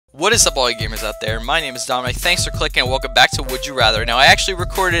What is up, all you gamers out there? My name is Dominic. Thanks for clicking and welcome back to Would You Rather. Now, I actually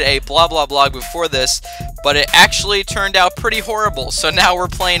recorded a blah blah blog before this, but it actually turned out pretty horrible. So now we're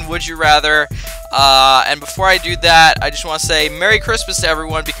playing Would You Rather. And before I do that, I just want to say Merry Christmas to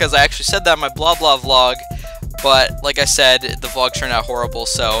everyone, because I actually said that in my blah blah vlog. But like I said, the vlog turned out horrible,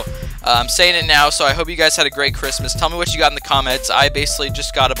 so I'm saying it now. So I hope you guys had a great Christmas. Tell me what you got in the comments. I basically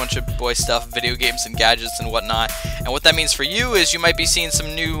just got a bunch of boy stuff, video games and gadgets and whatnot. And what that means for you is you might be seeing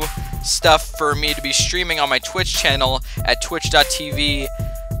some new stuff for me to be streaming on my Twitch channel at twitch.tv/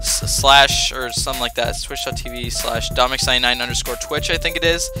 or something like that. It's twitch.tv/Dominic99_Twitch, I think it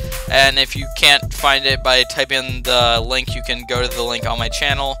is. And if you can't find it by typing in the link, you can go to the link on my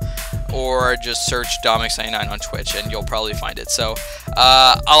channel, or just search Dominic99 on Twitch and you'll probably find it. So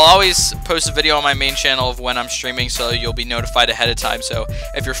I'll always post a video on my main channel of when I'm streaming, so you'll be notified ahead of time. So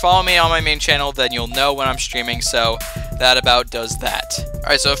if you're following me on my main channel, then you'll know when I'm streaming. So that about does that.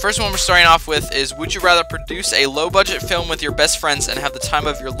 Alright, so the first one we're starting off with is: would you rather produce a low-budget film with your best friends and have the time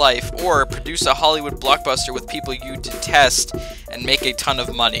of your life, or produce a Hollywood blockbuster with people you detest and make a ton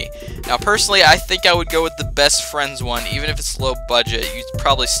of money? Now, personally, I think I would go with the best friends one. Even if it's low budget, you'd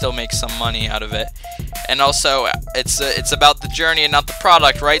probably still make some money out of it. And also, it's about the journey and not the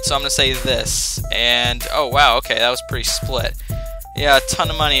product, right? So I'm gonna say this. And oh wow, okay, that was pretty split. Yeah, a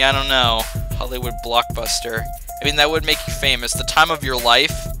ton of money. I don't know. Hollywood blockbuster. I mean, that would make you famous. The time of your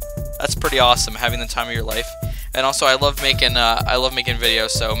life. That's pretty awesome, having the time of your life. And also, I love making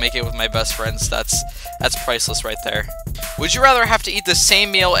videos, so make it with my best friends. That's priceless right there. Would you rather have to eat the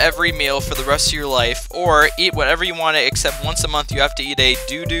same meal every meal for the rest of your life, or eat whatever you want, except once a month you have to eat a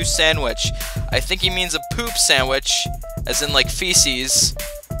doo-doo sandwich? I think he means a poop sandwich, as in like feces.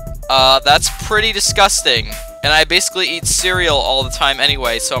 That's pretty disgusting. And I basically eat cereal all the time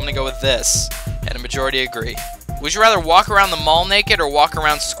anyway, so I'm gonna go with this. And a majority agree. Would you rather walk around the mall naked or walk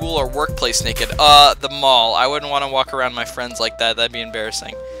around school or workplace naked? The mall. I wouldn't want to walk around my friends like that. That'd be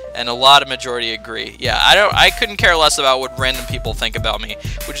embarrassing. And a lot of majority agree. Yeah, I couldn't care less about what random people think about me,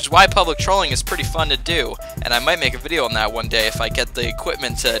 which is why public trolling is pretty fun to do. And I might make a video on that one day if I get the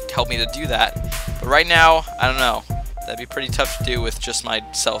equipment to help me to do that. But right now, I don't know. That'd be pretty tough to do with just my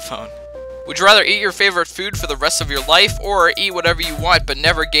cell phone. Would you rather eat your favorite food for the rest of your life, or eat whatever you want but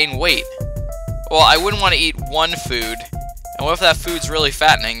never gain weight? Well, I wouldn't want to eat one food. And what if that food's really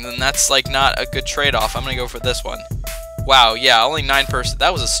fattening? Then that's like not a good trade-off. I'm gonna go for this one. Wow, yeah, only 9%.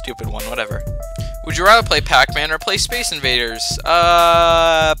 That was a stupid one, whatever. Would you rather play Pac-Man or play Space Invaders?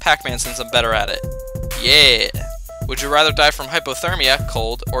 Pac-Man, since I'm better at it. Yeah. Would you rather die from hypothermia,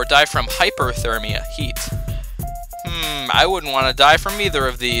 cold, or die from hyperthermia, heat? I wouldn't want to die from either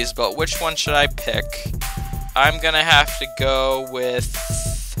of these, but which one should I pick? I'm gonna have to go with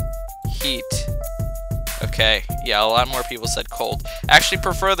heat. Okay, yeah, a lot more people said cold. Actually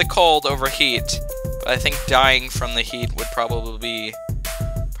prefer the cold over heat, but I think dying from the heat would probably be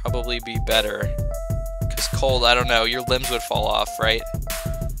better. Because cold, I don't know, your limbs would fall off, right?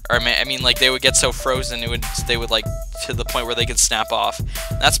 Or I mean, like, they would get so frozen, they would like, to the point where they could snap off.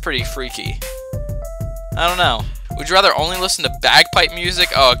 That's pretty freaky. I don't know. Would you rather only listen to bagpipe music?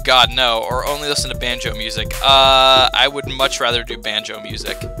 Oh god, no. Or only listen to banjo music? I would much rather do banjo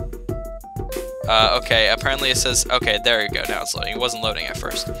music. Okay, apparently it says, okay, there you go, now it's loading. It wasn't loading at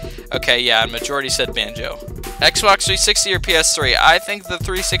first. Okay, yeah, majority said banjo. Xbox 360 or PS3? I think the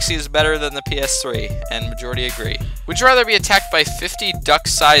 360 is better than the PS3, and majority agree. Would you rather be attacked by 50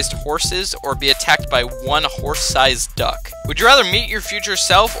 duck-sized horses, or be attacked by one horse-sized duck? Would you rather meet your future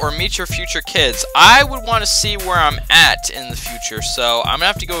self or meet your future kids? I would want to see where I'm at in the future, so I'm gonna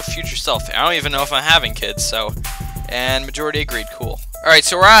have to go with future self. I don't even know if I'm having kids, so... And majority agreed, cool. Alright,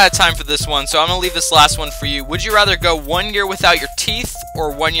 so we're out of time for this one, so I'm going to leave this last one for you. Would you rather go 1 year without your teeth,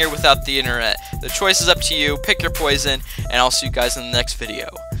 or 1 year without the internet? The choice is up to you, pick your poison, and I'll see you guys in the next video.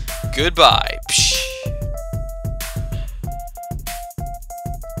 Goodbye. Psh.